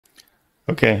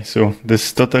Okay, so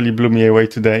this totally blew me away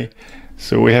today.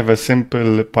 So we have a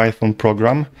simple Python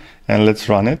program and let's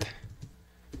run it.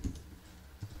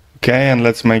 Okay, and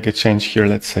let's make a change here.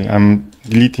 Let's say I'm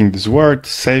deleting this word,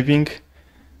 saving,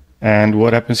 and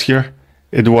what happens here?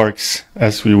 It works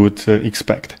as we would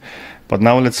expect. But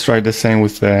now let's try the same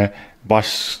with the bash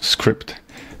script.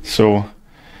 So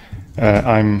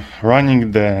I'm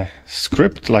running the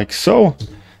script like so.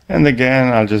 And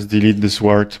again, I'll just delete this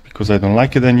word because I don't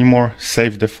like it anymore.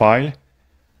 Save the file.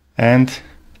 And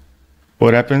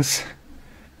what happens?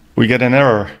 We get an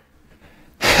error.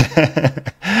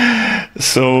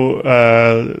 So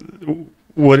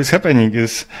what is happening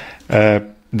is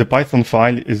the Python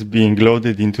file is being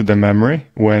loaded into the memory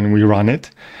when we run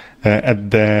it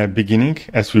at the beginning,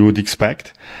 as we would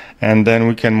expect. And then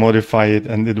we can modify it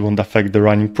and it won't affect the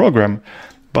running program.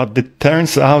 But it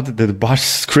turns out that bash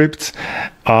scripts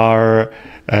are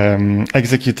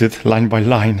executed line by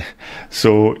line.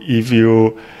 So if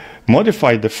you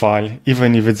modify the file,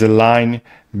 even if it's a line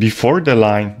before the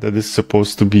line that is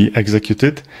supposed to be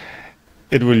executed,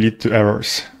 it will lead to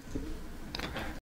errors.